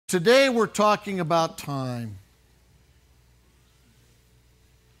Today we're talking about time.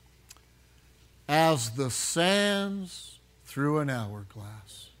 As the sands through an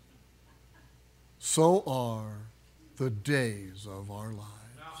hourglass, so are the days of our lives.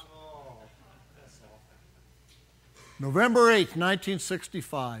 November 8th,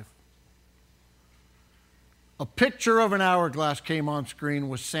 1965. A picture of an hourglass came on screen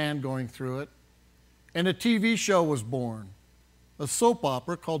with sand going through it, and a TV show was born, a soap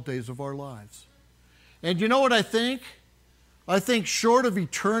opera called Days of Our Lives. And you know what I think? I think short of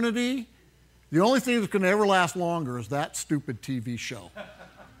eternity, the only thing that's going to ever last longer is that stupid TV show.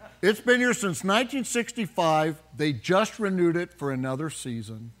 It's been here since 1965. They just renewed it for another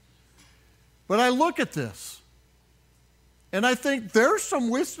season. But I look at this, and I think there's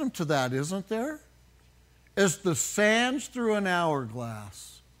some wisdom to that, isn't there? As the sands through an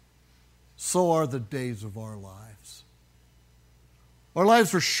hourglass, so are the days of our lives. Our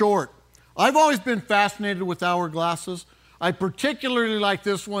lives are short. I've always been fascinated with hourglasses. I particularly like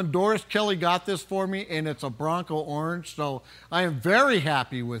this one. Doris Kelly got this for me, and it's a Bronco orange, so I am very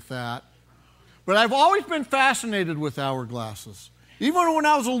happy with that. But I've always been fascinated with hourglasses. Even when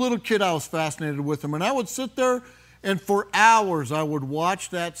I was a little kid, I was fascinated with them, and I would sit there, and for hours I would watch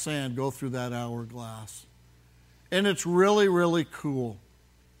that sand go through that hourglass. And it's really, really cool.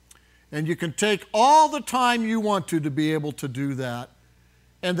 And you can take all the time you want to be able to do that,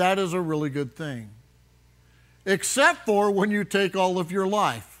 and that is a really good thing. Except for when you take all of your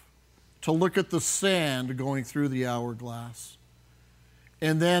life to look at the sand going through the hourglass.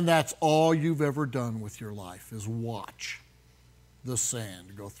 And then that's all you've ever done with your life is watch the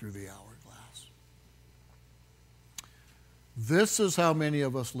sand go through the hourglass. This is how many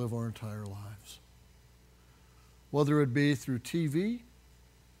of us live our entire lives. Whether it be through TV,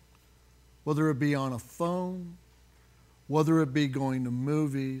 whether it be on a phone, whether it be going to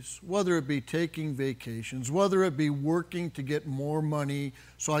movies, whether it be taking vacations, whether it be working to get more money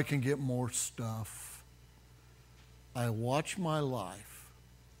so I can get more stuff. I watch my life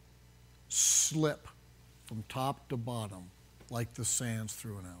slip from top to bottom like the sands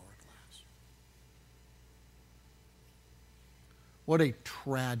through an hourglass. What a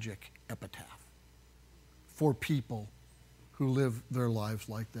tragic epitaph for people who live their lives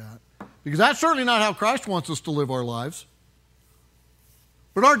like that. Because that's certainly not how Christ wants us to live our lives.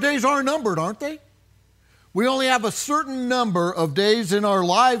 But our days are numbered, aren't they? We only have a certain number of days in our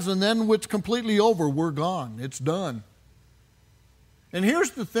lives, and then it's completely over. We're gone. It's done. And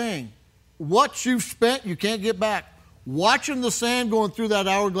here's the thing. What you've spent, you can't get back. Watching the sand going through that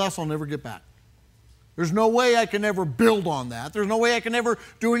hourglass, I'll never get back. There's no way I can ever build on that. There's no way I can ever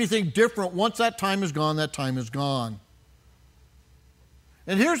do anything different. Once that time is gone, that time is gone.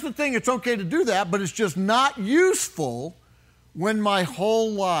 And here's the thing. It's okay to do that, but it's just not useful when my whole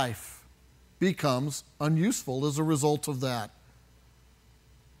life becomes unuseful as a result of that.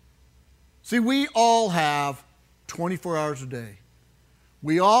 See, we all have 24 hours a day.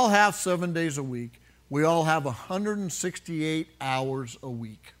 We all have 7 days a week. We all have 168 hours a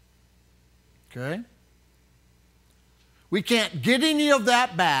week. Okay? We can't get any of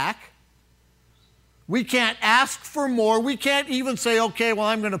that back. We can't ask for more. We can't even say, okay, well,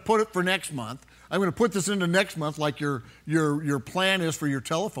 I'm going to put it for next month. I'm going to put this into next month like your plan is for your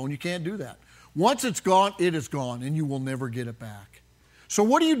telephone. You can't do that. Once it's gone, it is gone, and you will never get it back. So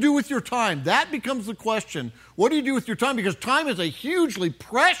what do you do with your time? That becomes the question. What do you do with your time? Because time is a hugely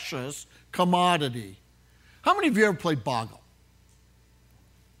precious commodity. How many of you ever played Boggle?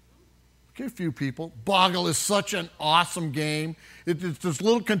 Okay, a few people. Boggle is such an awesome game. It's this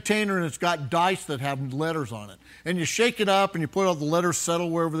little container, and it's got dice that have letters on it. And you shake it up, and you put all the letters settle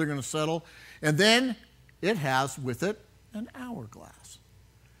wherever they're going to settle. And then it has with it an hourglass.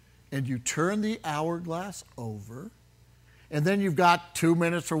 And you turn the hourglass over, and then you've got 2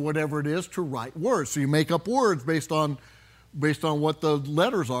 minutes or whatever it is to write words. So you make up words based on what the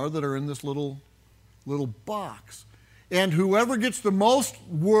letters are that are in this little box. And whoever gets the most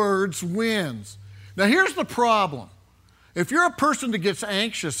words wins. Now here's the problem. If you're a person that gets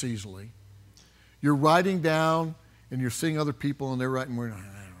anxious easily, you're writing down and you're seeing other people and they're writing words.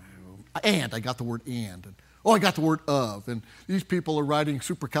 And I got the word and oh, I got the word of. And these people are writing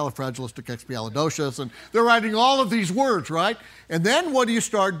supercalifragilisticexpialidocious, and they're writing all of these words, right? And then what do you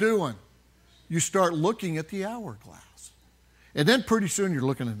start doing? You start looking at the hourglass. And then pretty soon you're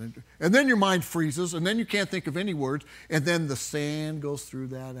looking at it. And then your mind freezes, and then you can't think of any words. And then the sand goes through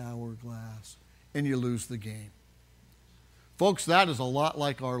that hourglass, and you lose the game. Folks, that is a lot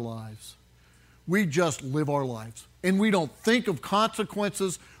like our lives. We just live our lives. And we don't think of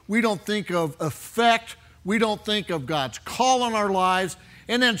consequences. We don't think of effect. We don't think of God's call on our lives.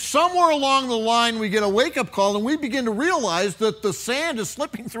 And then somewhere along the line, we get a wake-up call, and we begin to realize that the sand is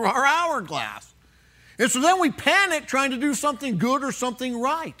slipping through our hourglass. And so then we panic trying to do something good or something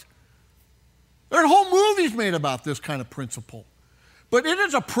right. There are whole movies made about this kind of principle. But it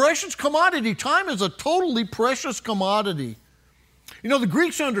is a precious commodity. Time is a totally precious commodity. You know, the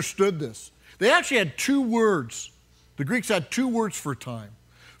Greeks understood this. They actually had two words. The Greeks had two words for time.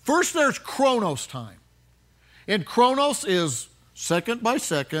 First, there's chronos time. And chronos is second by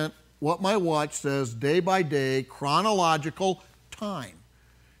second, what my watch says, day by day, chronological time.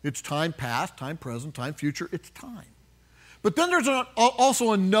 It's time past, time present, time future, it's time. But then there's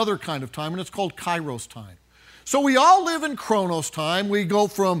also another kind of time, and it's called kairos time. So we all live in chronos time. We go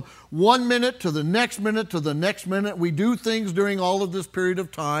from 1 minute to the next minute to the next minute. We do things during all of this period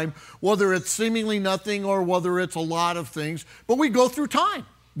of time, whether it's seemingly nothing or whether it's a lot of things. But we go through time.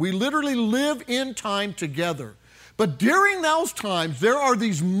 We literally live in time together. But during those times, there are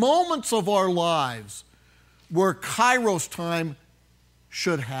these moments of our lives where kairos time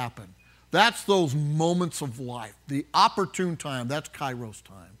should happen. That's those moments of life. The opportune time, that's kairos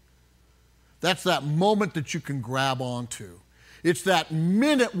time. That's that moment that you can grab onto. It's that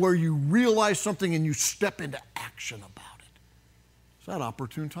minute where you realize something and you step into action about it. It's that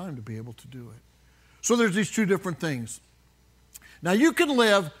opportune time to be able to do it. So there's these two different things. Now you can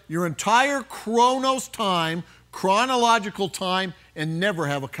live your entire chronos time, chronological time, and never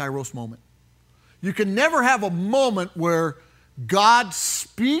have a kairos moment. You can never have a moment where God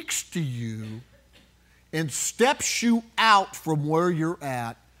speaks to you and steps you out from where you're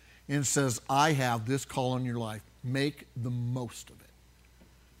at and says, I have this call on your life. Make the most of it.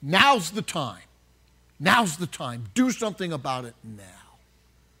 Now's the time. Now's the time. Do something about it now.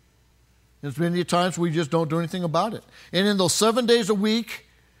 There's many times we just don't do anything about it. And in those 7 days a week,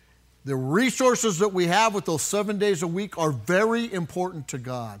 the resources that we have with those 7 days a week are very important to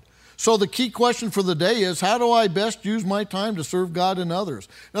God. So the key question for the day is, how do I best use my time to serve God and others?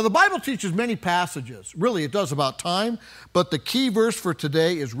 Now, the Bible teaches many passages. Really, it does about time. But the key verse for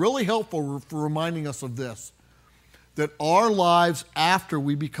today is really helpful for reminding us of this, that our lives after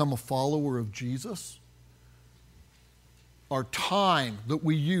we become a follower of Jesus, our time that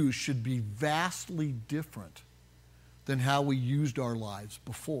we use should be vastly different than how we used our lives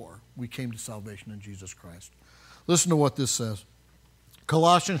before we came to salvation in Jesus Christ. Listen to what this says.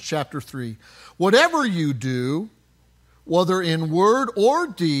 Colossians chapter 3. Whatever you do, whether in word or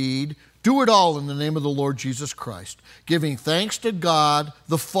deed, do it all in the name of the Lord Jesus Christ, giving thanks to God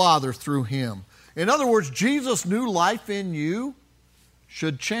the Father through him. In other words, Jesus' new life in you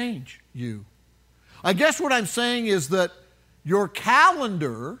should change you. I guess what I'm saying is that your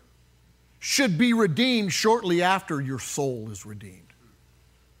calendar should be redeemed shortly after your soul is redeemed.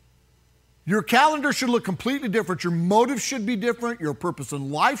 Your calendar should look completely different. Your motives should be different. Your purpose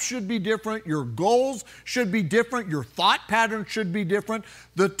in life should be different. Your goals should be different. Your thought patterns should be different.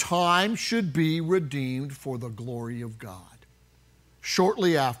 The time should be redeemed for the glory of God.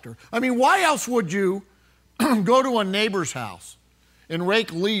 Shortly after. I mean, why else would you go to a neighbor's house and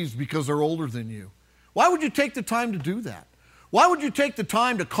rake leaves because they're older than you? Why would you take the time to do that? Why would you take the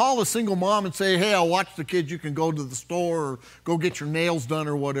time to call a single mom and say, hey, I'll watch the kids, you can go to the store or go get your nails done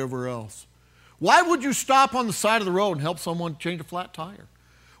or whatever else? Why would you stop on the side of the road and help someone change a flat tire?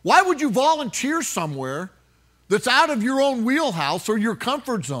 Why would you volunteer somewhere that's out of your own wheelhouse or your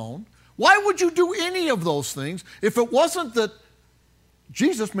comfort zone? Why would you do any of those things if it wasn't that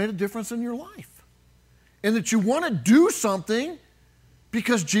Jesus made a difference in your life and that you want to do something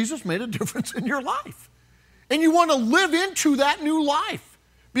because Jesus made a difference in your life? And you want to live into that new life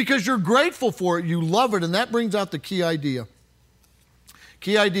because you're grateful for it, you love it, and that brings out the key idea.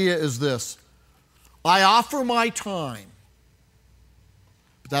 Key idea is this. I offer my time.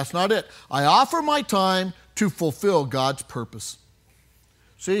 But that's not it. I offer my time to fulfill God's purpose.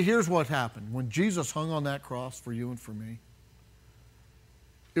 See, here's what happened. When Jesus hung on that cross for you and for me,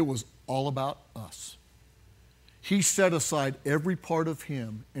 it was all about us. He set aside every part of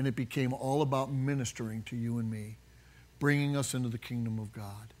him, and it became all about ministering to you and me, bringing us into the kingdom of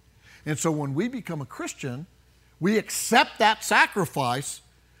God. And so when we become a Christian, we accept that sacrifice.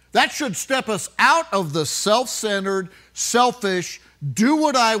 That should step us out of the self-centered, selfish, do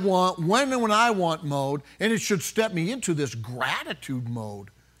what I want, when and when I want mode, and it should step me into this gratitude mode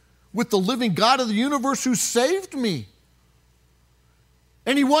with the living God of the universe who saved me.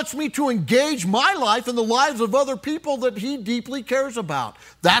 And he wants me to engage my life in the lives of other people that he deeply cares about.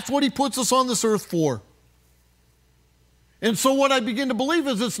 That's what he puts us on this earth for. And so what I begin to believe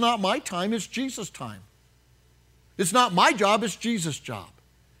is it's not my time, it's Jesus' time. It's not my job, it's Jesus' job.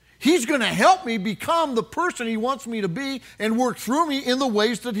 He's going to help me become the person He wants me to be and work through me in the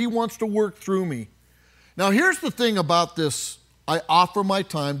ways that He wants to work through me. Now, here's the thing about this. I offer my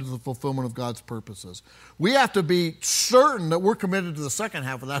time to the fulfillment of God's purposes. We have to be certain that we're committed to the second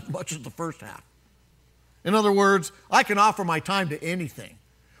half of that as much as the first half. In other words, I can offer my time to anything.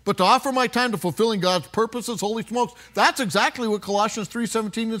 But to offer my time to fulfilling God's purposes, holy smokes, that's exactly what Colossians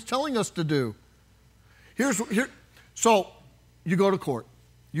 3:17 is telling us to do. So you go to court.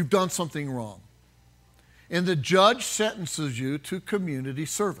 You've done something wrong. And the judge sentences you to community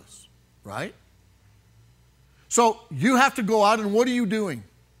service, right? So you have to go out, and what are you doing?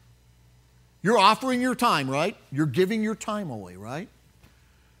 You're offering your time, right? You're giving your time away, right?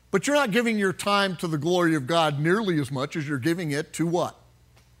 But you're not giving your time to the glory of God nearly as much as you're giving it to what?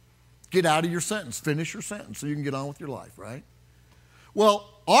 Get out of your sentence. Finish your sentence so you can get on with your life, right? Well,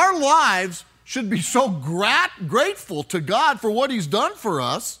 our lives should be so grateful to God for what He's done for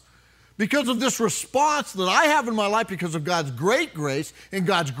us because of this response that I have in my life because of God's great grace and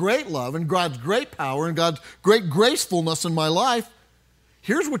God's great love and God's great power and God's great gracefulness in my life.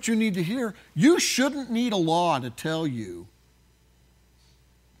 Here's what you need to hear. You shouldn't need a law to tell you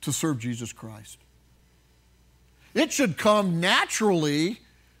to serve Jesus Christ. It should come naturally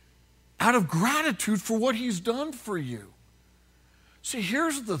out of gratitude for what He's done for you. See,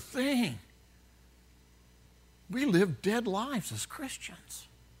 here's the thing. We live dead lives as Christians.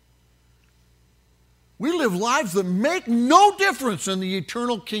 We live lives that make no difference in the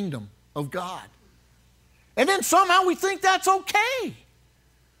eternal kingdom of God. And then somehow we think that's okay.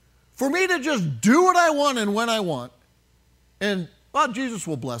 For me to just do what I want and when I want. And, well, Jesus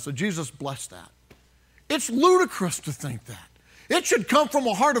will bless it. Jesus blessed that. It's ludicrous to think that. It should come from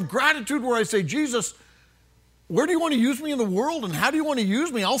a heart of gratitude where I say, Jesus, where do you want to use me in the world and how do you want to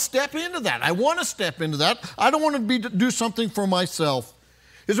use me? I'll step into that. I want to step into that. I don't want to do something for myself.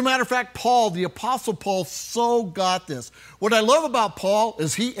 As a matter of fact, Paul, the Apostle Paul, so got this. What I love about Paul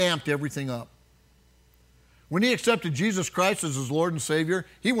is he amped everything up. When he accepted Jesus Christ as his Lord and Savior,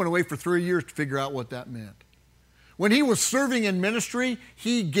 he went away for 3 years to figure out what that meant. When he was serving in ministry,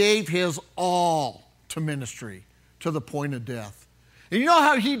 he gave his all to ministry to the point of death. And you know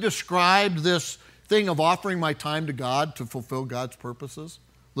how he described this thing of offering my time to God to fulfill God's purposes?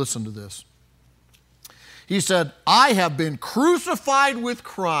 Listen to this. He said, I have been crucified with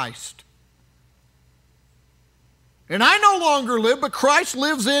Christ. And I no longer live, but Christ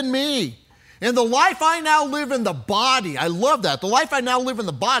lives in me. And the life I now live in the body, I love that. The life I now live in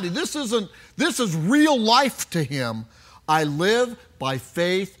the body, this is real life to him. I live by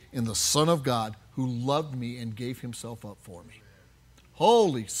faith in the Son of God who loved me and gave himself up for me.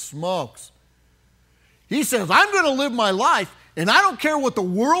 Holy smokes. He says, I'm going to live my life, and I don't care what the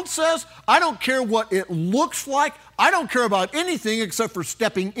world says. I don't care what it looks like. I don't care about anything except for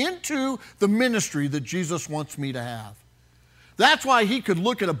stepping into the ministry that Jesus wants me to have. That's why he could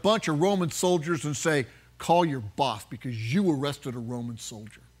look at a bunch of Roman soldiers and say, call your boss because you arrested a Roman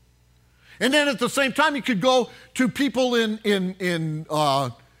soldier. And then at the same time, he could go to people in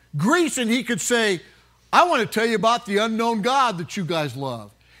Greece and he could say, I want to tell you about the unknown God that you guys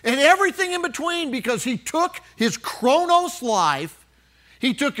love. And everything in between, because he took his chronos life,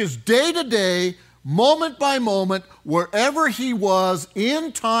 he took his day-to-day, moment by moment, wherever he was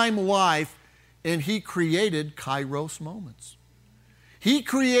in time life, and he created kairos moments. He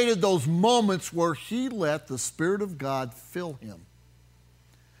created those moments where he let the Spirit of God fill him.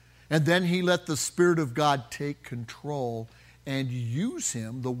 And then he let the Spirit of God take control and use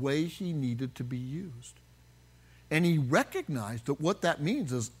him the way he needed to be used. And he recognized that what that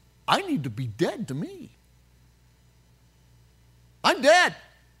means is, I need to be dead to me. I'm dead.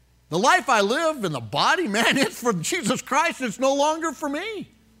 The life I live in the body, man, it's for Jesus Christ. It's no longer for me.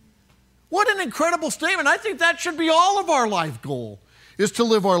 What an incredible statement. I think that should be all of our life goal, is to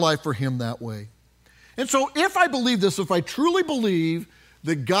live our life for him that way. And so if I believe this, if I truly believe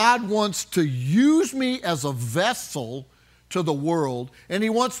that God wants to use me as a vessel to the world, and he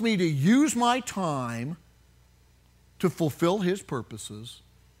wants me to use my time to fulfill his purposes,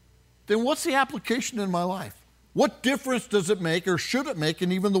 then what's the application in my life? What difference does it make, or should it make,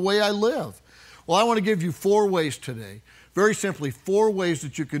 in even the way I live? Well, I want to give you 4 ways today. Very simply, 4 ways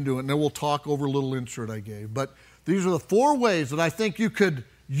that you can do it, and then we'll talk over a little insert I gave. But these are the 4 ways that I think you could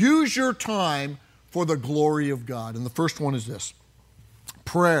use your time for the glory of God. And the first one is this: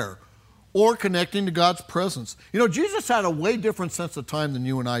 prayer, or connecting to God's presence. You know, Jesus had a way different sense of time than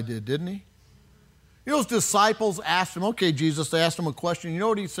you and I did, didn't he? You know, his disciples asked him, okay, Jesus, they asked him a question. You know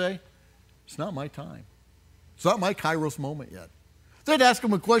what he'd say? It's not my time. It's not my kairos moment yet. They'd ask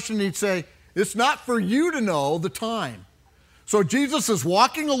him a question and he'd say, it's not for you to know the time. So Jesus is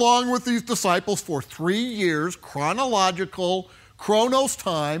walking along with these disciples for 3 years, chronological, chronos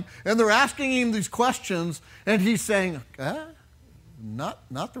time, and they're asking him these questions, and he's saying, not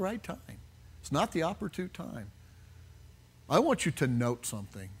the right time. It's not the opportune time. I want you to note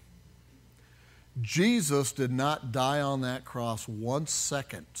something. Jesus did not die on that cross 1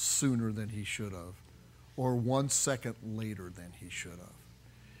 second sooner than he should have, or 1 second later than he should have.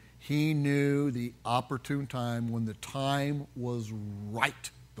 He knew the opportune time when the time was right,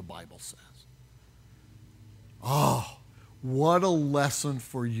 the Bible says. Oh, what a lesson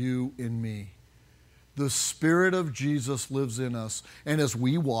for you and me. The Spirit of Jesus lives in us, and as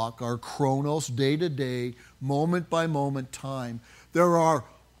we walk our chronos, day to day, moment by moment time, there are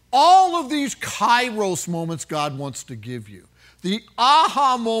all of these kairos moments God wants to give you. The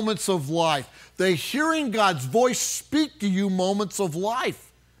aha moments of life, the hearing God's voice speak to you moments of life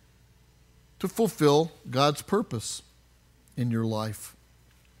to fulfill God's purpose in your life.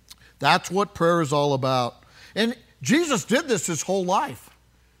 That's what prayer is all about. And Jesus did this his whole life.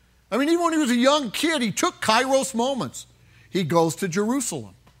 I mean, even when he was a young kid, he took kairos moments. He goes to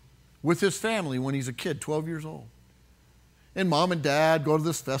Jerusalem with his family when he's a kid, 12 years old. And mom and dad go to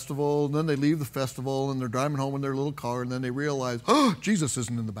this festival, and then they leave the festival, and they're driving home in their little car, and then they realize, oh, Jesus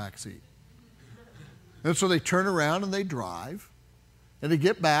isn't in the back seat. And so they turn around and they drive, and they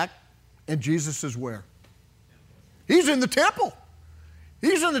get back, and Jesus is where? He's in the temple.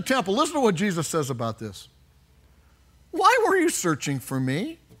 He's in the temple. Listen to what Jesus says about this. Why were you searching for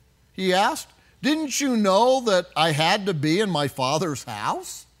me? He asked. Didn't you know that I had to be in my Father's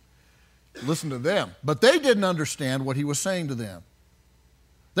house? Listen to them. But they didn't understand what he was saying to them.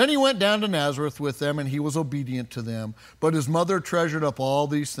 Then he went down to Nazareth with them, and he was obedient to them. But his mother treasured up all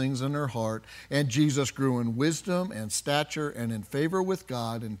these things in her heart, and Jesus grew in wisdom and stature and in favor with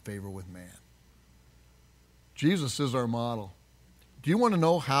God and favor with man. Jesus is our model. Do you want to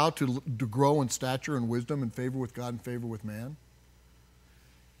know how to grow in stature and wisdom and favor with God and favor with man?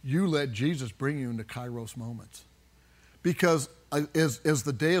 You let Jesus bring you into kairos moments. Because as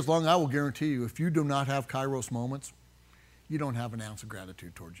the day is long, I will guarantee you, if you do not have kairos moments, you don't have an ounce of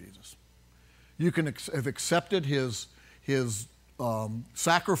gratitude toward Jesus. You can have accepted his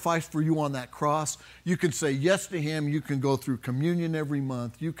sacrifice for you on that cross. You can say yes to him. You can go through communion every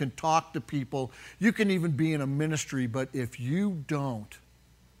month. You can talk to people. You can even be in a ministry. But if you don't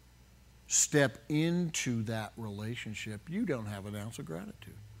step into that relationship, you don't have an ounce of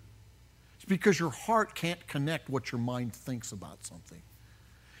gratitude. It's because your heart can't connect what your mind thinks about something.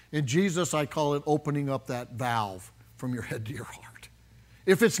 In Jesus, I call it opening up that valve from your head to your heart.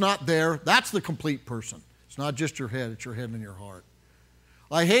 If it's not there, that's the complete person. It's not just your head, it's your head and your heart.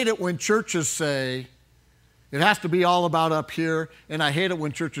 I hate it when churches say it has to be all about up here, and I hate it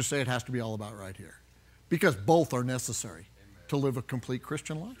when churches say it has to be all about right here. Because both are necessary to live a complete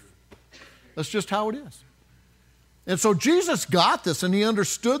Christian life. That's just how it is. And so Jesus got this, and he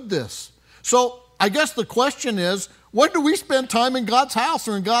understood this. So I guess the question is, when do we spend time in God's house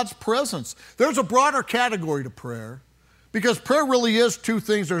or in God's presence? There's a broader category to prayer. Because prayer really is two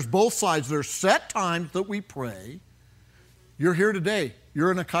things. There's both sides. There's set times that we pray. You're here today.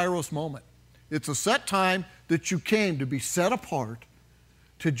 You're in a kairos moment. It's a set time that you came to be set apart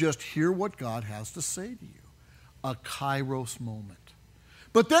to just hear what God has to say to you. A kairos moment.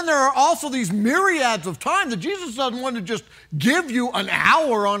 But then there are also these myriads of time that Jesus doesn't want to just give you an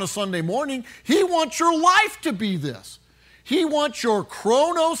hour on a Sunday morning. He wants your life to be this. He wants your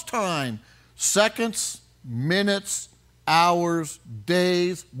chronos time, seconds, minutes, hours,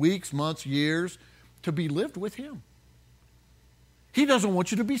 days, weeks, months, years, to be lived with him. He doesn't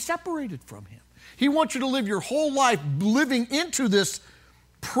want you to be separated from him. He wants you to live your whole life living into this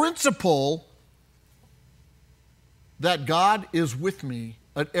principle that God is with me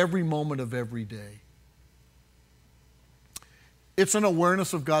at every moment of every day. It's an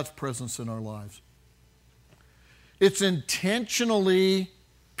awareness of God's presence in our lives. It's intentionally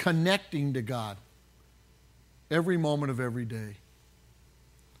connecting to God every moment of every day.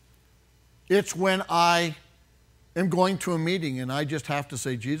 It's when I am going to a meeting and I just have to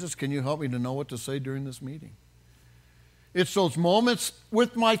say, Jesus, can you help me to know what to say during this meeting? It's those moments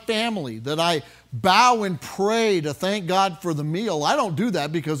with my family that I bow and pray to thank God for the meal. I don't do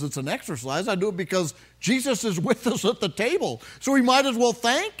that because it's an exercise. I do it because Jesus is with us at the table. So we might as well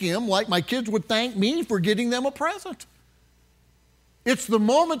thank him like my kids would thank me for getting them a present. It's the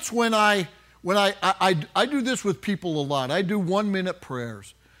moments when I do this with people a lot. I do 1-minute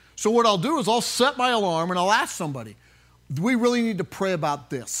prayers. So what I'll do is I'll set my alarm and I'll ask somebody, do we really need to pray about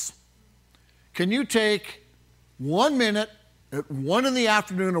this? Can you take 1 minute at 1 in the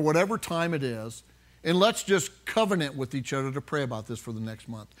afternoon or whatever time it is, And let's just covenant with each other to pray about this for the next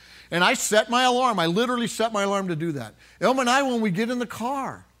month. And I set my alarm. I literally set my alarm to do that. Elma and I, when we get in the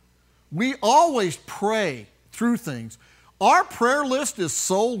car, we always pray through things. Our prayer list is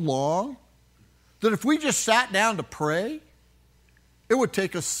so long that if we just sat down to pray, it would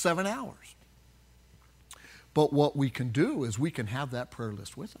take us 7 hours. But what we can do is we can have that prayer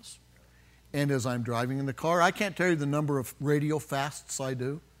list with us. And as I'm driving in the car, I can't tell you the number of radio fasts I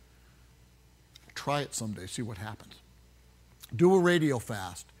do. Try it someday, see what happens. Do a radio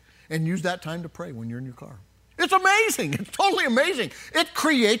fast and use that time to pray when you're in your car. It's amazing. It's totally amazing. It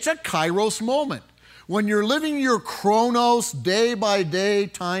creates a kairos moment. When you're living your chronos day-by-day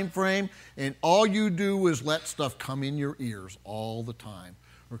time frame, and all you do is let stuff come in your ears all the time,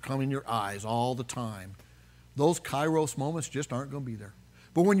 or come in your eyes all the time, those kairos moments just aren't going to be there.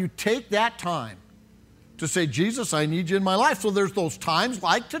 But when you take that time to say, Jesus, I need you in my life. So there's those times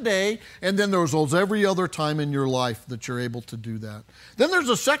like today, and then there's those every other time in your life that you're able to do that. Then there's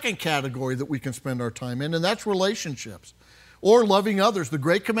a second category that we can spend our time in, and that's relationships or loving others. The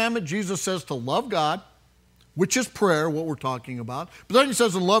great commandment, Jesus says to love God, which is prayer, what we're talking about. But then he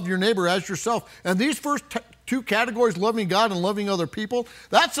says to love your neighbor as yourself. And these first two categories, loving God and loving other people,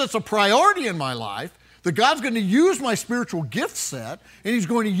 that sets a priority in my life. That God's going to use my spiritual gift set, and he's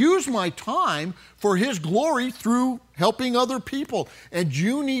going to use my time for his glory through helping other people. And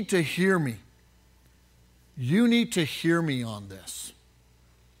you need to hear me. You need to hear me on this.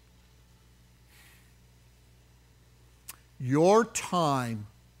 Your time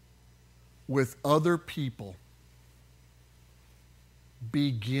with other people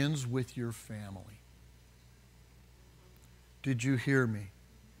begins with your family. Did you hear me?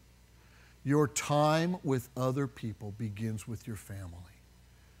 Your time with other people begins with your family.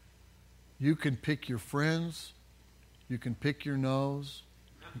 You can pick your friends. You can pick your nose.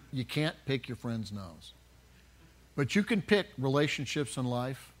 You can't pick your friend's nose. But you can pick relationships in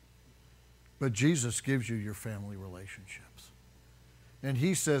life. But Jesus gives you your family relationships. And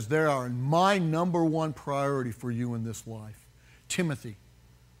he says, they are my number one priority for you in this life. Timothy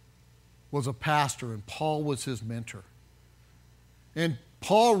was a pastor, and Paul was his mentor. And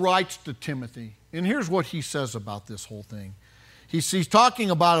Paul writes to Timothy, and here's what he says about this whole thing. He's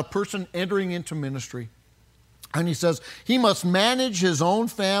talking about a person entering into ministry, and he says he must manage his own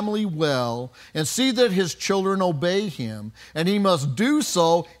family well and see that his children obey him, and he must do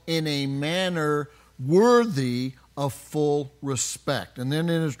so in a manner worthy of full respect. And then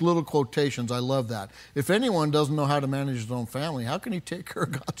in his little quotations, I love that. If anyone doesn't know how to manage his own family, how can he take care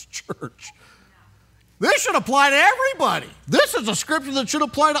of God's church? This should apply to everybody. This is a scripture that should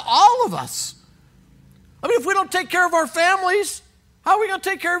apply to all of us. I mean, if we don't take care of our families, how are we going to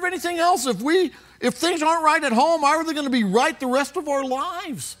take care of anything else? If things aren't right at home, how are they going to be right the rest of our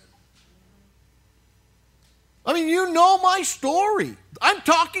lives? I mean, you know my story. I'm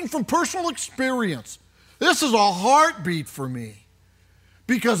talking from personal experience. This is a heartbeat for me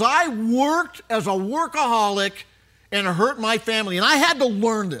because I worked as a workaholic and it hurt my family. And I had to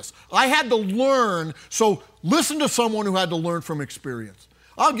learn this. I had to learn. So listen to someone who had to learn from experience.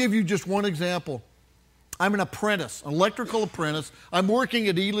 I'll give you just one example. I'm an apprentice, an electrical apprentice. I'm working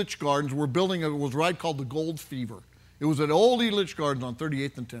at Elitch Gardens. We're building a ride called the Gold Fever. It was at old Elitch Gardens on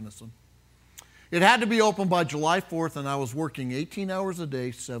 38th and Tennyson. It had to be open by July 4th, and I was working 18 hours a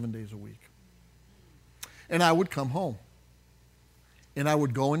day, 7 days a week. And I would come home. And I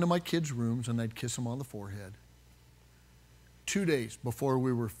would go into my kids' rooms, and I'd kiss them on the forehead. 2 days before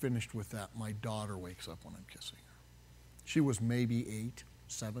we were finished with that, my daughter wakes up when I'm kissing her. She was maybe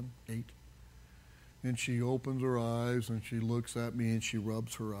 7, 8. And she opens her eyes and she looks at me and she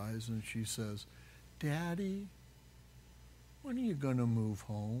rubs her eyes and she says, Daddy, when are you going to move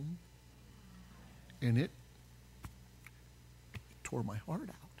home? And it tore my heart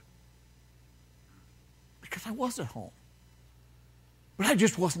out. Because I was at home. But I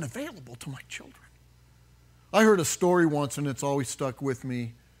just wasn't available to my children. I heard a story once, and it's always stuck with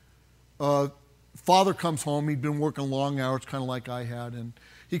me. Father comes home. He'd been working long hours, kind of like I had, and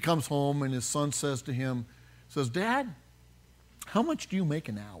he comes home, and his son says to him, Dad, how much do you make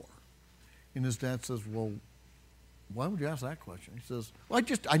an hour? And his dad says, well, why would you ask that question? He says, well,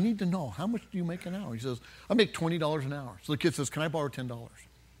 I need to know. How much do you make an hour? He says, I make $20 an hour. So the kid says, can I borrow $10?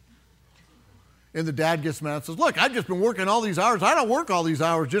 And the dad gets mad and says, look, I've just been working all these hours. I don't work all these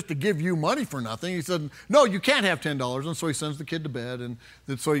hours just to give you money for nothing. He said, no, you can't have $10. And so he sends the kid to bed, and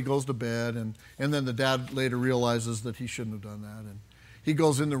so he goes to bed. And then the dad later realizes that he shouldn't have done that. And he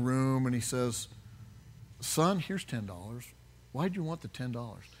goes in the room and he says, son, here's $10. Why do you want the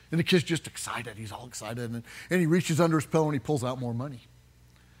 $10? And the kid's just excited. He's all excited. And he reaches under his pillow and he pulls out more money.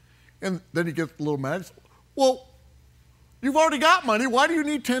 And then he gets a little mad. He says, well, you've already got money. Why do you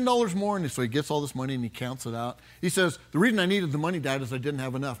need $10 more? And so he gets all this money and he counts it out. He says, the reason I needed the money, Dad, is I didn't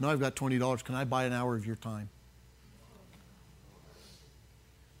have enough. Now I've got $20. Can I buy an hour of your time?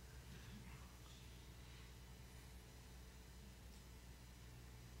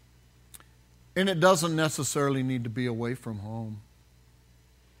 And it doesn't necessarily need to be away from home.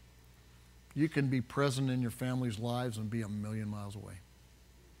 You can be present in your family's lives and be a million miles away.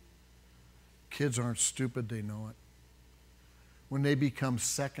 Kids aren't stupid, they know it. When they become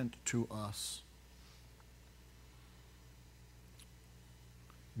second to us,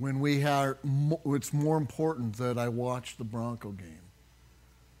 when we are, it's more important that I watch the Bronco game,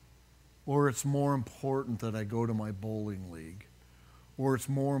 or it's more important that I go to my bowling league, or it's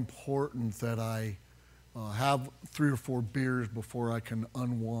more important that I have 3 or 4 beers before I can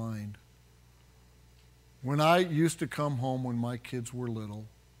unwind. When I used to come home when my kids were little,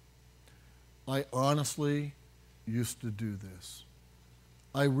 I honestly used to do this.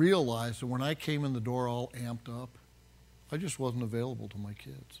 I realized that when I came in the door all amped up, I just wasn't available to my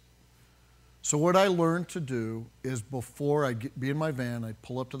kids. So what I learned to do is before I'd be in my van, I'd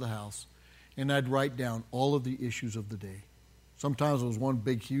pull up to the house, and I'd write down all of the issues of the day. Sometimes it was one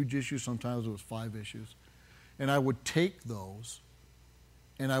big, huge issue. Sometimes it was 5 issues. And I would take those,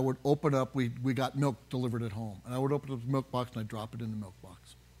 and I would open up. We got milk delivered at home. And I would open up the milk box, and I'd drop it in the milk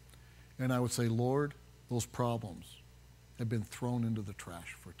box. And I would say, Lord, those problems have been thrown into the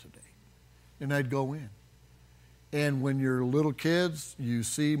trash for today. And I'd go in. And when you're little kids, you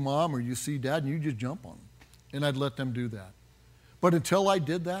see mom or you see dad, and you just jump on them. And I'd let them do that. But until I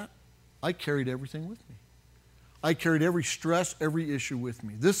did that, I carried everything with me. I carried every stress, every issue with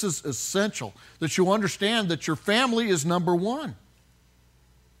me. This is essential, that you understand that your family is number one.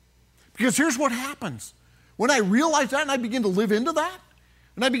 Because here's what happens. When I realize that and I begin to live into that,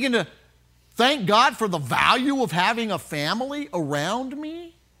 and I begin to thank God for the value of having a family around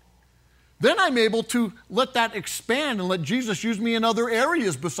me, then I'm able to let that expand and let Jesus use me in other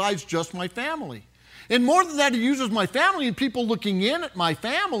areas besides just my family. And more than that, he uses my family and people looking in at my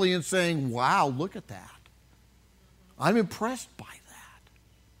family and saying, wow, look at that. I'm impressed by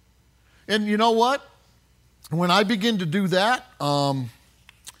that. And you know what? When I begin to do that,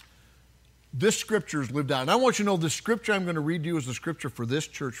 this scripture is lived out. And I want you to know the scripture I'm going to read to you is the scripture for this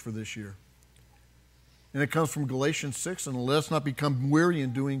church for this year. And it comes from Galatians 6, and let us not become weary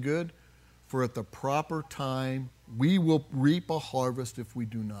in doing good, for at the proper time we will reap a harvest if we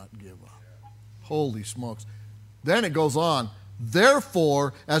do not give up. Holy smokes. Then it goes on.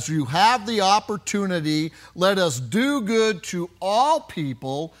 Therefore, as you have the opportunity, let us do good to all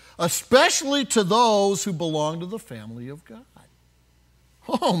people, especially to those who belong to the family of God.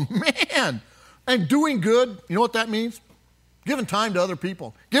 Oh, man. And doing good, you know what that means? Giving time to other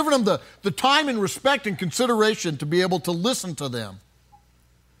people. Giving them the time and respect and consideration to be able to listen to them.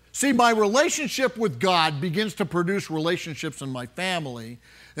 See, my relationship with God begins to produce relationships in my family,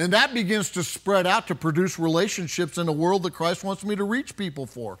 and that begins to spread out to produce relationships in a world that Christ wants me to reach people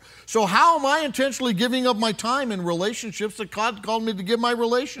for. So how am I intentionally giving up my time in relationships that God called me to give my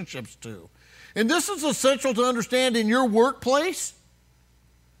relationships to? And this is essential to understand in your workplace.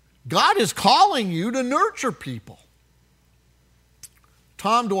 God is calling you to nurture people.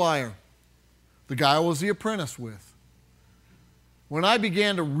 Tom Dwyer, the guy I was the apprentice with, when I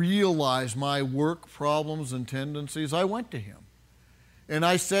began to realize my work problems and tendencies, I went to him. And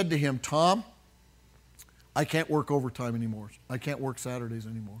I said to him, Tom, I can't work overtime anymore. I can't work Saturdays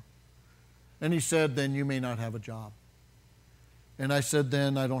anymore. And he said, then you may not have a job. And I said,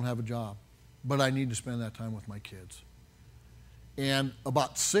 then I don't have a job, but I need to spend that time with my kids. And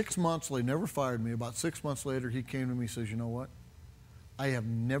about 6 months later, never fired me, about 6 months later, he came to me and says, you know what? I have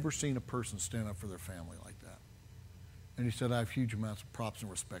never seen a person stand up for their family like that. And he said, I have huge amounts of props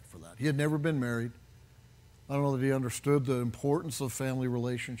and respect for that. He had never been married. I don't know that he understood the importance of family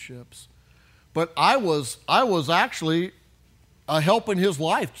relationships. But I was actually a help in his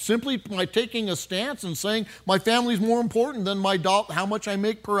life, simply by taking a stance and saying, my family's more important than how much I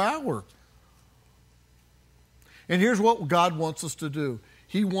make per hour. And here's what God wants us to do.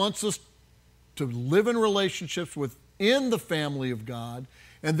 He wants us to live in relationships within the family of God,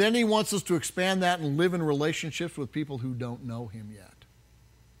 and then he wants us to expand that and live in relationships with people who don't know him yet.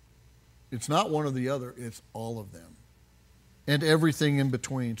 It's not one or the other, it's all of them. And everything in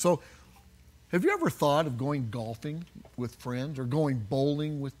between. So, have you ever thought of going golfing with friends, or going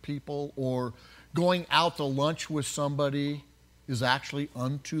bowling with people, or going out to lunch with somebody is actually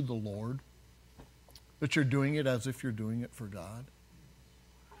unto the Lord? That you're doing it as if you're doing it for God?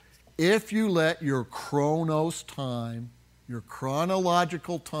 If you let your chronos time, your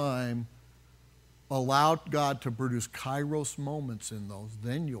chronological time, allow God to produce kairos moments in those,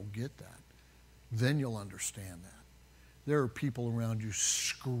 then you'll get that. Then you'll understand that. There are people around you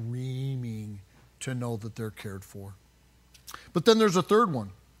screaming to know that they're cared for. But then there's a third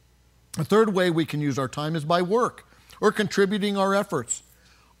one. A third way we can use our time is by work or contributing our efforts.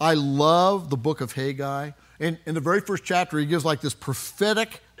 I love the book of Haggai. In the very first chapter, he gives like this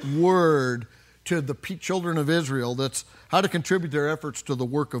prophetic word to the children of Israel that's how to contribute their efforts to the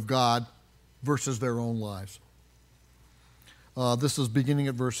work of God versus their own lives. This is beginning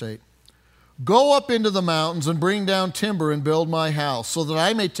at verse 8. Go up into the mountains and bring down timber and build my house, so that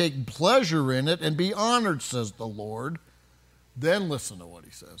I may take pleasure in it and be honored, says the Lord. Then listen to what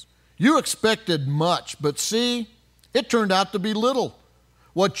he says. You expected much, but see, it turned out to be little.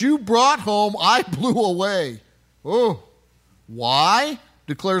 What you brought home, I blew away. Oh, why?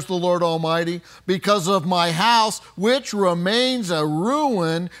 Declares the Lord Almighty. Because of my house, which remains a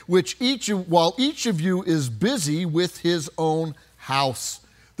ruin, while each of you is busy with his own house.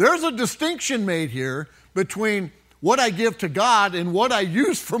 There's a distinction made here between what I give to God and what I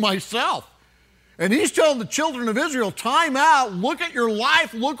use for myself. And he's telling the children of Israel, time out, look at your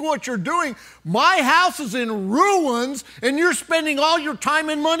life, look what you're doing. My house is in ruins, and you're spending all your time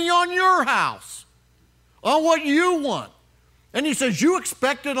and money on your house, on what you want. And he says, you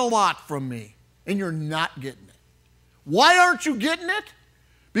expected a lot from me, and you're not getting it. Why aren't you getting it?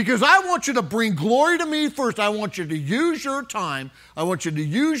 Because I want you to bring glory to me first. I want you to use your time. I want you to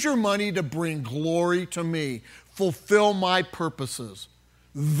use your money to bring glory to me. Fulfill my purposes.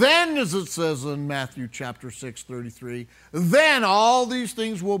 Then, as it says in Matthew chapter 6:33, then all these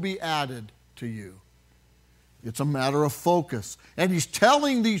things will be added to you. It's a matter of focus. And he's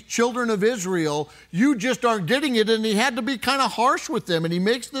telling these children of Israel, you just aren't getting it, and he had to be kind of harsh with them, and he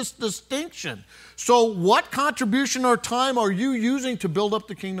makes this distinction. So what contribution or time are you using to build up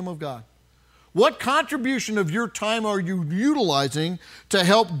the kingdom of God? What contribution of your time are you utilizing to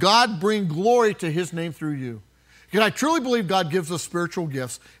help God bring glory to his name through you? Because I truly believe God gives us spiritual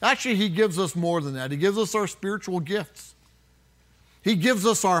gifts. Actually, he gives us more than that. He gives us our spiritual gifts. He gives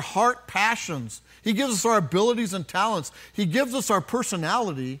us our heart passions. He gives us our abilities and talents. He gives us our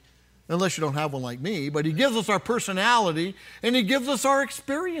personality, unless you don't have one like me, but he gives us our personality, and he gives us our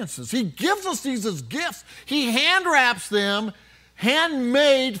experiences. He gives us these as gifts. He hand wraps them,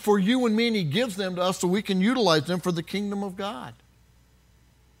 handmade for you and me, and he gives them to us so we can utilize them for the kingdom of God.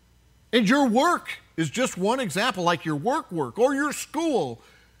 And your work is just one example, like your work, or your school,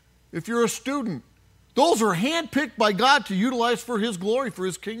 if you're a student. Those are handpicked by God to utilize for his glory, for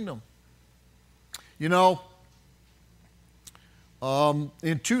his kingdom. You know,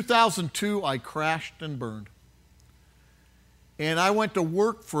 in 2002, I crashed and burned. And I went to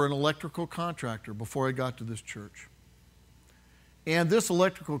work for an electrical contractor before I got to this church. And this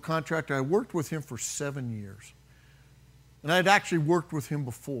electrical contractor, I worked with him for 7 years. And I'd actually worked with him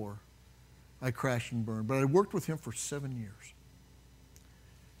before I crashed and burned, but I worked with him for 7 years.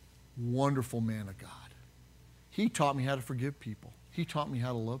 Wonderful man of God. He taught me how to forgive people. He taught me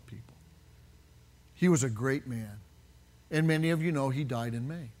how to love people. He was a great man. And many of you know he died in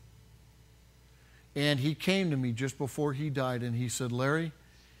May. And he came to me just before he died, and he said, Larry,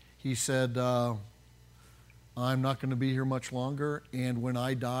 he said, I'm not going to be here much longer, and when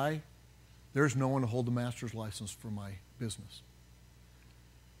I die, there's no one to hold the master's license for my business.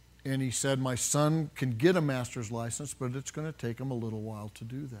 And he said, my son can get a master's license, but it's going to take him a little while to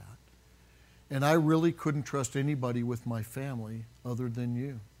do that. And I really couldn't trust anybody with my family other than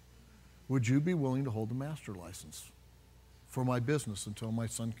you. Would you be willing to hold the master license for my business until my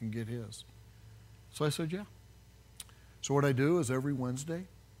son can get his? So I said, yeah. So what I do is every Wednesday,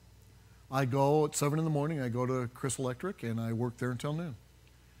 I go at 7 in the morning, I go to Chris Electric, and I work there until noon.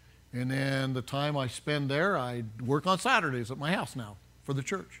 And then the time I spend there, I work on Saturdays at my house now for the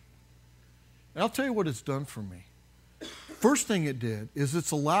church. And I'll tell you what it's done for me. First thing it did is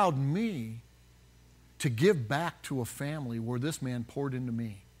it's allowed me to give back to a family where this man poured into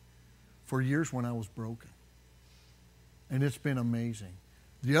me for years when I was broken. And it's been amazing.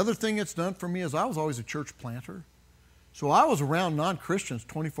 The other thing it's done for me is I was always a church planter. So I was around non-Christians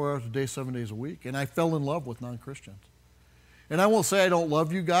 24 hours a day, 7 days a week, and I fell in love with non-Christians. And I won't say I don't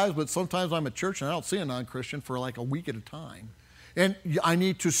love you guys, but sometimes I'm at church and I don't see a non-Christian for like a week at a time. And I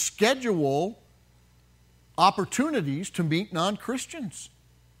need to schedule opportunities to meet non-Christians.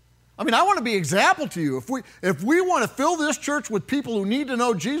 I mean, I want to be an example to you. If we want to fill this church with people who need to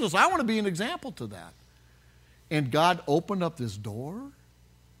know Jesus, I want to be an example to that. And God opened up this door,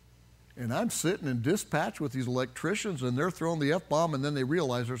 and I'm sitting in dispatch with these electricians, and they're throwing the F-bomb, and then they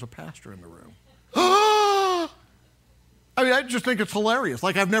realize there's a pastor in the room. I mean, I just think it's hilarious.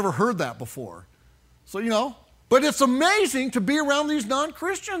 Like, I've never heard that before. So, but it's amazing to be around these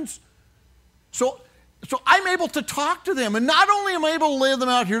non-Christians. So I'm able to talk to them. And not only am I able to lay them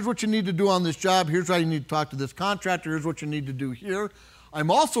out, here's what you need to do on this job, here's how you need to talk to this contractor, here's what you need to do here. I'm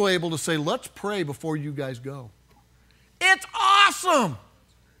also able to say, let's pray before you guys go. It's awesome.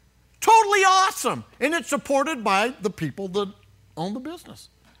 Totally awesome. And it's supported by the people that own the business.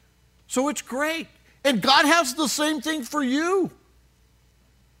 So it's great. And God has the same thing for you.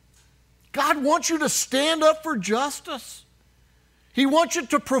 God wants you to stand up for justice. He wants you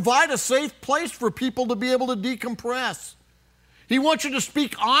to provide a safe place for people to be able to decompress. He wants you to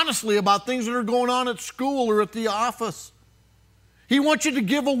speak honestly about things that are going on at school or at the office. He wants you to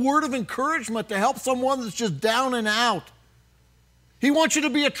give a word of encouragement to help someone that's just down and out. He wants you to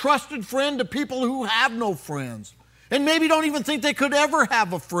be a trusted friend to people who have no friends and maybe don't even think they could ever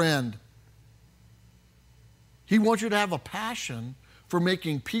have a friend. He wants you to have a passion for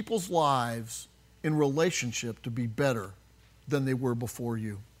making people's lives in relationship to be better than they were before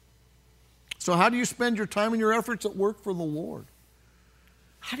you. So how do you spend your time and your efforts at work for the Lord?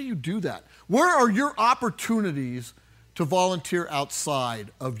 How do you do that? Where are your opportunities to volunteer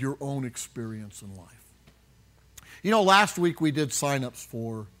outside of your own experience in life? Last week we did sign-ups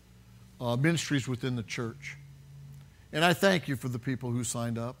for ministries within the church. And I thank you for the people who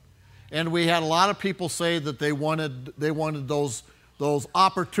signed up. And we had a lot of people say that they wanted those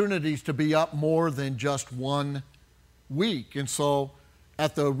opportunities to be up more than just 1 week. And so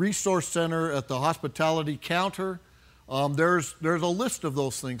at the resource center, at the hospitality counter, there's a list of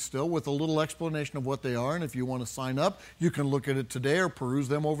those things still with a little explanation of what they are. And if you want to sign up, you can look at it today or peruse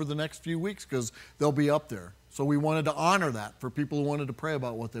them over the next few weeks because they'll be up there. So we wanted to honor that for people who wanted to pray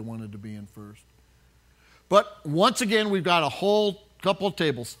about what they wanted to be in first. But once again, we've got a whole couple of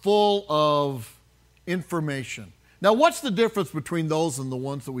tables full of information. Now, what's the difference between those and the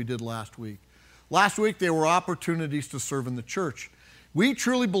ones that we did last week? Last week, there were opportunities to serve in the church. We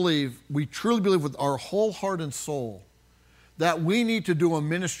truly believe with our whole heart and soul that we need to do a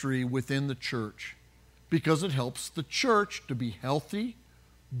ministry within the church because it helps the church to be healthy,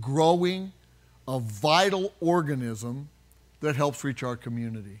 growing, a vital organism that helps reach our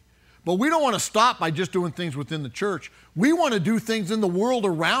community. But we don't want to stop by just doing things within the church. We want to do things in the world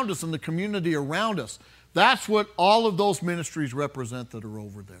around us and the community around us. That's what all of those ministries represent that are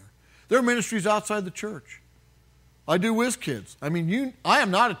over there. There are ministries outside the church. I do Whiz Kids. I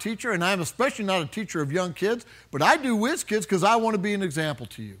am not a teacher, and I am especially not a teacher of young kids, but I do Whiz Kids because I want to be an example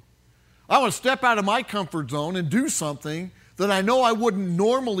to you. I want to step out of my comfort zone and do something that I know I wouldn't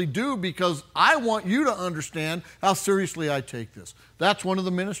normally do because I want you to understand how seriously I take this. That's one of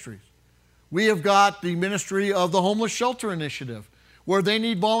the ministries. We have got the ministry of the Homeless Shelter Initiative, where they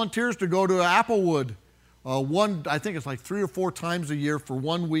need volunteers to go to Applewood I think it's like 3 or 4 times a year for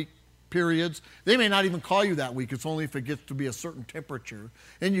 1 week periods. They may not even call you that week. It's only if it gets to be a certain temperature.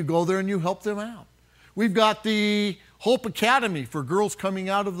 And you go there and you help them out. We've got the Hope Academy for girls coming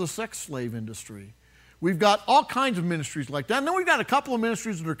out of the sex slave industry. We've got all kinds of ministries like that. And then we've got a couple of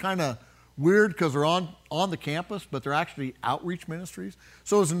ministries that are kind of weird because they're on the campus, but they're actually outreach ministries.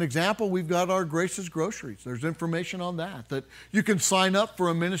 So as an example, we've got our Grace's Groceries. There's information on that you can sign up for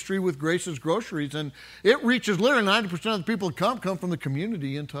a ministry with Grace's Groceries, and it reaches literally 90% of the people that come from the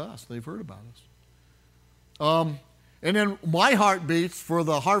community into us. They've heard about us. And then my heart beats for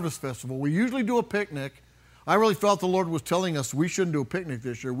the Harvest Festival. We usually do a picnic. I really felt the Lord was telling us we shouldn't do a picnic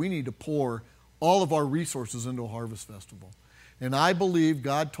this year. We need to pour all of our resources into a Harvest Festival. And I believe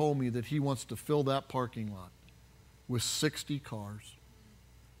God told me that He wants to fill that parking lot with 60 cars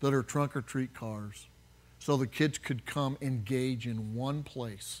that are trunk or treat cars so the kids could come engage in one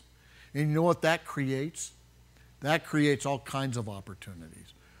place. And you know what that creates? That creates all kinds of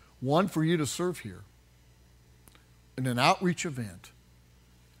opportunities. One, for you to serve here in an outreach event.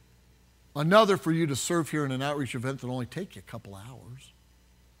 Another, for you to serve here in an outreach event that will only take you a couple hours.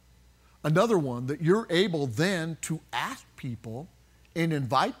 Another one, that you're able then to ask people and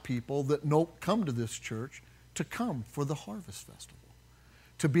invite people that don't come to this church to come for the Harvest Festival.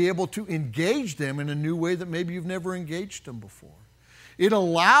 To be able to engage them in a new way that maybe you've never engaged them before. It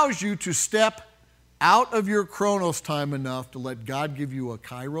allows you to step out of your Chronos time enough to let God give you a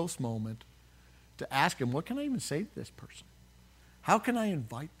Kairos moment to ask Him, what can I even say to this person? How can I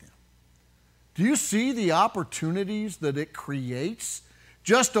invite them? Do you see the opportunities that it creates?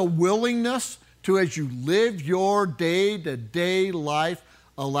 Just a willingness to, as you live your day-to-day life,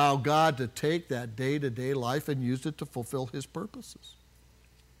 allow God to take that day-to-day life and use it to fulfill His purposes.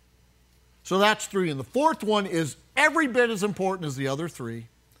 So that's 3. And the 4th one is every bit as important as the other 3,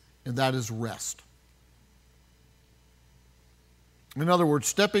 and that is rest. In other words,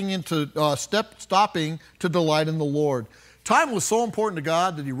 stopping to delight in the Lord. Time was so important to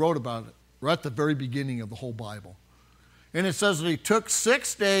God that he wrote about it right at the very beginning of the whole Bible. And it says that he took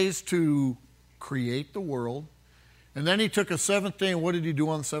 6 days to create the world, and then he took a seventh day, and what did he do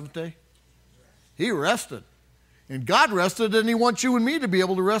on the seventh day? He rested. And God rested, and he wants you and me to be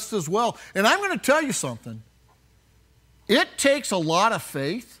able to rest as well. And I'm going to tell you something. It takes a lot of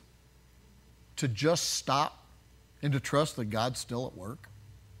faith to just stop and to trust that God's still at work.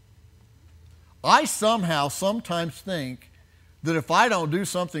 I sometimes think that if I don't do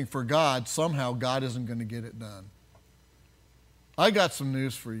something for God, somehow God isn't going to get it done. I got some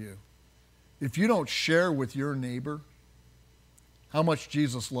news for you. If you don't share with your neighbor how much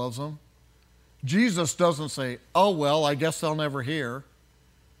Jesus loves them, Jesus doesn't say, oh, well, I guess they'll never hear.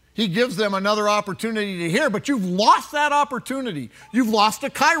 He gives them another opportunity to hear, but you've lost that opportunity. You've lost a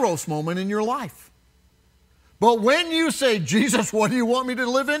kairos moment in your life. But when you say, Jesus, what do you want me to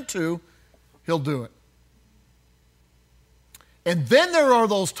live into? He'll do it. And then there are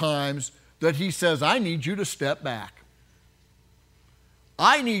those times that he says, I need you to step back.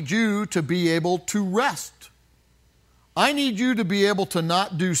 I need you to be able to rest. I need you to be able to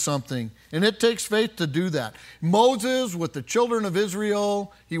not do something. And it takes faith to do that. Moses, with the children of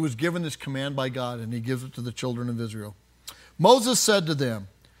Israel, he was given this command by God, and he gives it to the children of Israel. Moses said to them,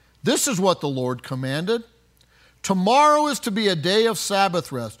 this is what the Lord commanded. Tomorrow is to be a day of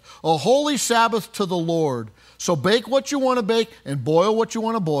Sabbath rest, a holy Sabbath to the Lord. So bake what you want to bake and boil what you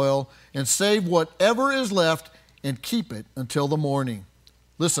want to boil and save whatever is left and keep it until the morning.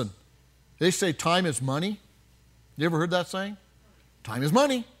 Listen, they say time is money. You ever heard that saying? Time is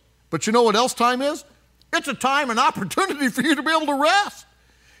money. But you know what else time is? It's a time and opportunity for you to be able to rest.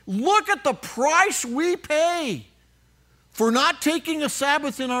 Look at the price we pay for not taking a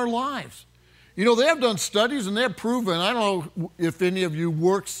Sabbath in our lives. You know, they have done studies and they have proven, I don't know if any of you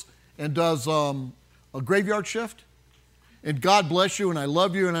works and does a graveyard shift. And God bless you, and I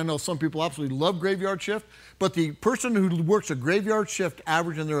love you, and I know some people absolutely love graveyard shift. But the person who works a graveyard shift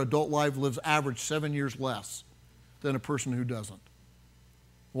average in their adult life lives average 7 years less than a person who doesn't.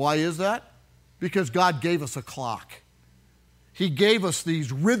 Why is that? Because God gave us a clock. He gave us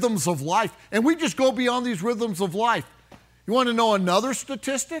these rhythms of life, and we just go beyond these rhythms of life. You want to know another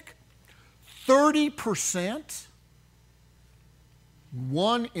statistic? 30%,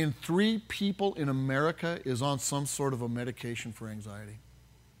 1 in 3 people in America is on some sort of a medication for anxiety.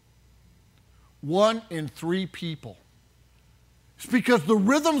 1 in 3 people. It's because the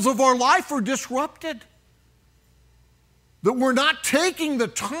rhythms of our life are disrupted. That we're not taking the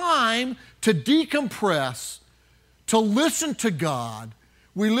time to decompress, to listen to God.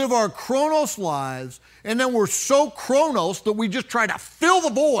 We live our chronos lives, and then we're so chronos that we just try to fill the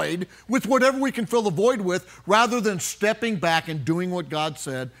void with whatever we can fill the void with, rather than stepping back and doing what God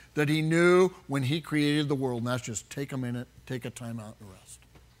said that he knew when he created the world, and that's just take a minute, take a time out and rest.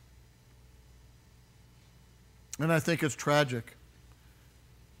 And I think it's tragic.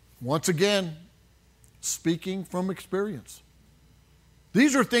 Once again, speaking from experience.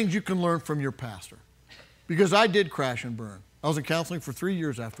 These are things you can learn from your pastor, because I did crash and burn. I was in counseling for 3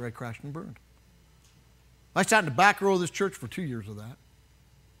 years after I crashed and burned. I sat in the back row of this church for 2 years of that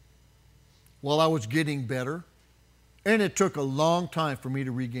while I was getting better. And it took a long time for me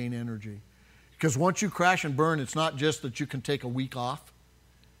to regain energy. Because once you crash and burn, it's not just that you can take a week off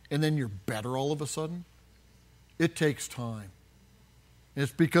and then you're better all of a sudden. It takes time.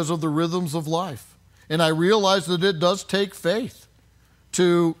 It's because of the rhythms of life. And I realize that it does take faith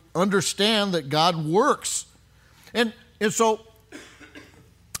to understand that God works. And so,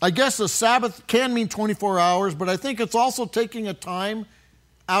 I guess the Sabbath can mean 24 hours, but I think it's also taking a time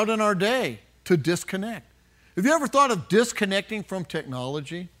out in our day to disconnect. Have you ever thought of disconnecting from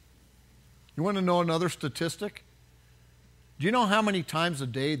technology? You want to know another statistic? Do you know how many times a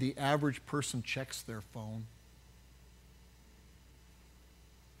day the average person checks their phone?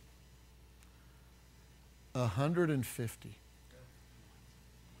 150.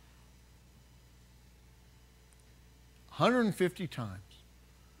 150 times.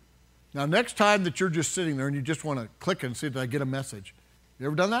 Now, next time that you're just sitting there and you just want to click and see if I get a message. You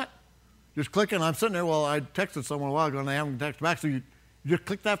ever done that? Just clicking. I'm sitting there, well, I texted someone a while ago and I haven't texted back, so you just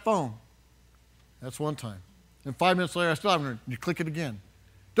click that phone. That's one time. And 5 minutes later, I still haven't heard. You click it again.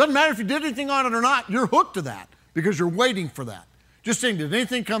 Doesn't matter if you did anything on it or not. You're hooked to that because you're waiting for that. Just saying, did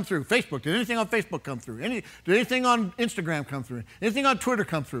anything come through? Facebook, did anything on Facebook come through? Did anything on Instagram come through? Anything on Twitter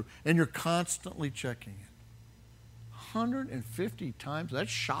come through? And you're constantly checking it. 150 times. That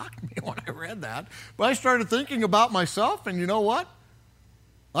shocked me when I read that. But I started thinking about myself, and you know what?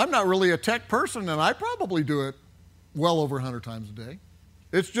 I'm not really a tech person, and I probably do it well over 100 times a day.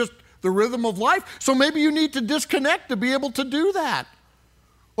 It's just the rhythm of life. So maybe you need to disconnect to be able to do that.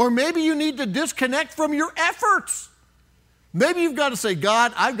 Or maybe you need to disconnect from your efforts. Maybe you've got to say,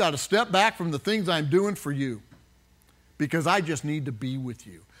 God, I've got to step back from the things I'm doing for you because I just need to be with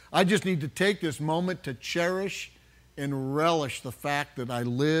you. I just need to take this moment to cherish and relish the fact that I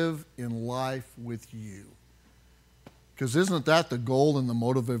live in life with you. Because isn't that the goal and the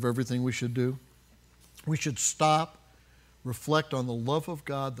motive of everything we should do? We should stop, reflect on the love of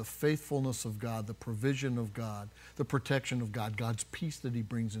God, the faithfulness of God, the provision of God, the protection of God, God's peace that He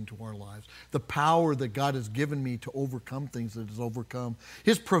brings into our lives, the power that God has given me to overcome things that has overcome,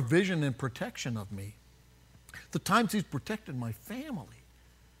 His provision and protection of me, the times He's protected my family,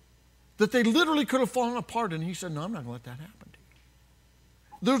 that they literally could have fallen apart, and He said, no, I'm not going to let that happen to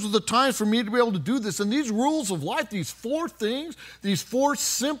you. Those are the times for me to be able to do this. And these rules of life, these four things, these four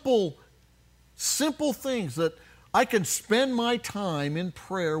simple things that I can spend my time in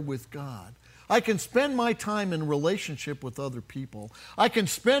prayer with God. I can spend my time in relationship with other people. I can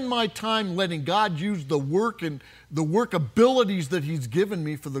spend my time letting God use the work and the work abilities that He's given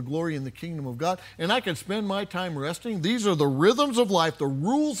me for the glory and the kingdom of God. And I can spend my time resting. These are the rhythms of life, the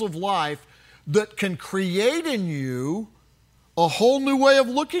rules of life that can create in you a whole new way of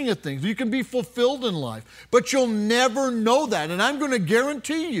looking at things. You can be fulfilled in life, but you'll never know that. And I'm going to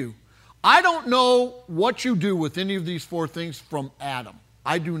guarantee you, I don't know what you do with any of these four things from Adam.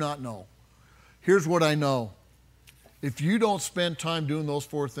 I do not know. Here's what I know. If you don't spend time doing those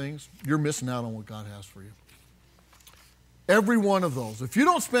four things, you're missing out on what God has for you. Every one of those. If you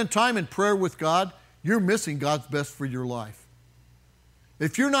don't spend time in prayer with God, you're missing God's best for your life.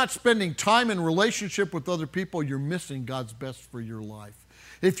 If you're not spending time in relationship with other people, you're missing God's best for your life.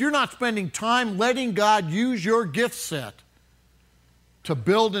 If you're not spending time letting God use your gift set to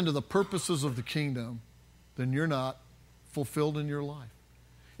build into the purposes of the kingdom, then you're not fulfilled in your life.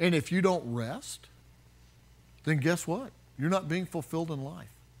 And if you don't rest, then guess what? You're not being fulfilled in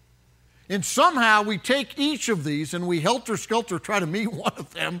life. And somehow we take each of these and we helter-skelter try to meet one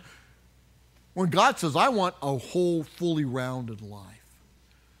of them when God says, I want a whole, fully rounded life.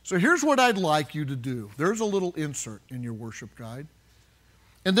 So here's what I'd like you to do. There's a little insert in your worship guide.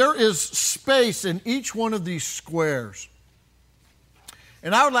 And there is space in each one of these squares.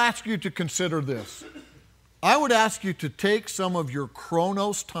 And I would ask you to consider this. I would ask you to take some of your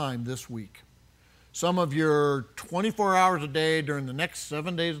Chronos time this week, some of your 24 hours a day during the next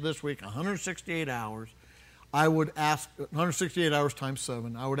 7 days of this week, 168 hours. I would ask, 168 hours times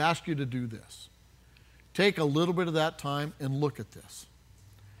 7, I would ask you to do this. Take a little bit of that time and look at this.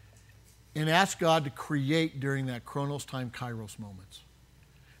 And ask God to create during that Chronos time Kairos moments.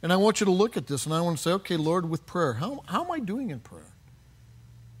 And I want you to look at this and I want to say, okay, Lord, with prayer, how am I doing in prayer?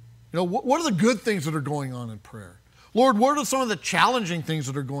 You know, what are the good things that are going on in prayer? Lord, what are some of the challenging things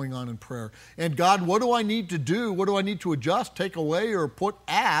that are going on in prayer? And God, what do I need to do? What do I need to adjust, take away, or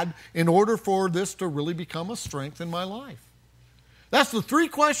add in order for this to really become a strength in my life? That's the three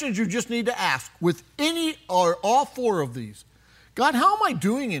questions you just need to ask with any or all four of these. God, how am I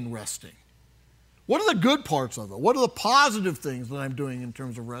doing in resting? What are the good parts of it? What are the positive things that I'm doing in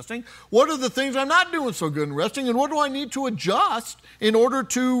terms of resting? What are the things I'm not doing so good in resting? And what do I need to adjust in order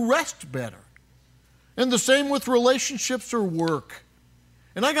to rest better? And the same with relationships or work.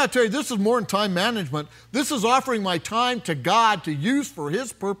 And I got to tell you, this is more than time management. This is offering my time to God to use for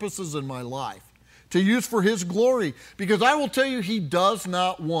His purposes in my life, to use for His glory. Because I will tell you, He does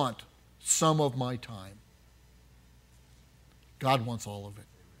not want some of my time. God wants all of it.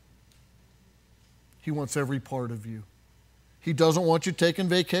 He wants every part of you. He doesn't want you taking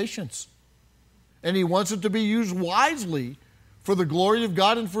vacations. And He wants it to be used wisely for the glory of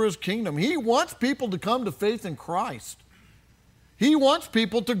God and for His kingdom. He wants people to come to faith in Christ. He wants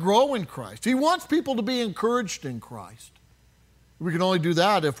people to grow in Christ. He wants people to be encouraged in Christ. We can only do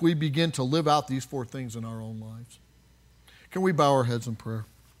that if we begin to live out these four things in our own lives. Can we bow our heads in prayer?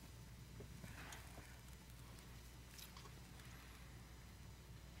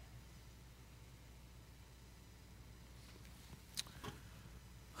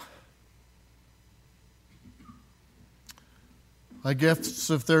 I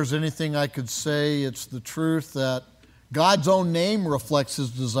guess if there's anything I could say, it's the truth that God's own name reflects His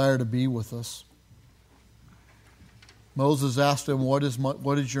desire to be with us. Moses asked him, what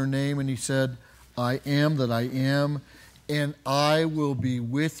is your name? And he said, I am that I am, and I will be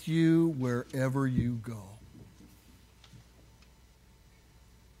with you wherever you go.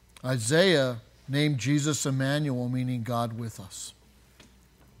 Isaiah named Jesus Emmanuel, meaning God with us.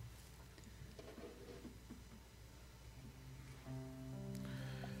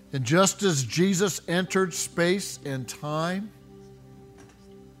 And just as Jesus entered space and time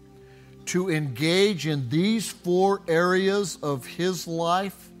to engage in these 4 areas of his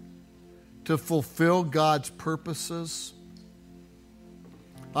life to fulfill God's purposes,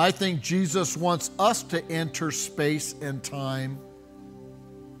 I think Jesus wants us to enter space and time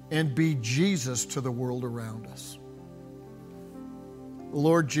and be Jesus to the world around us.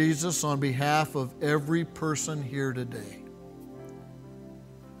 Lord Jesus, on behalf of every person here today,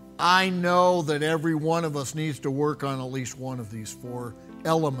 I know that every one of us needs to work on at least one of these 4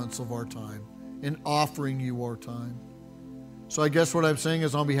 elements of our time in offering you our time. So I guess what I'm saying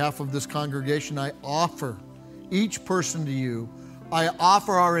is, on behalf of this congregation, I offer each person to you. I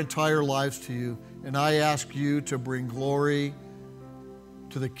offer our entire lives to you, and I ask you to bring glory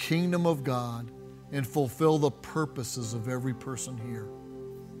to the kingdom of God and fulfill the purposes of every person here.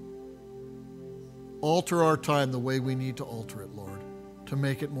 Alter our time the way we need to alter it, Lord, to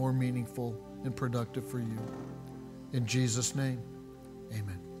make it more meaningful and productive for you. In Jesus' name,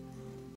 amen.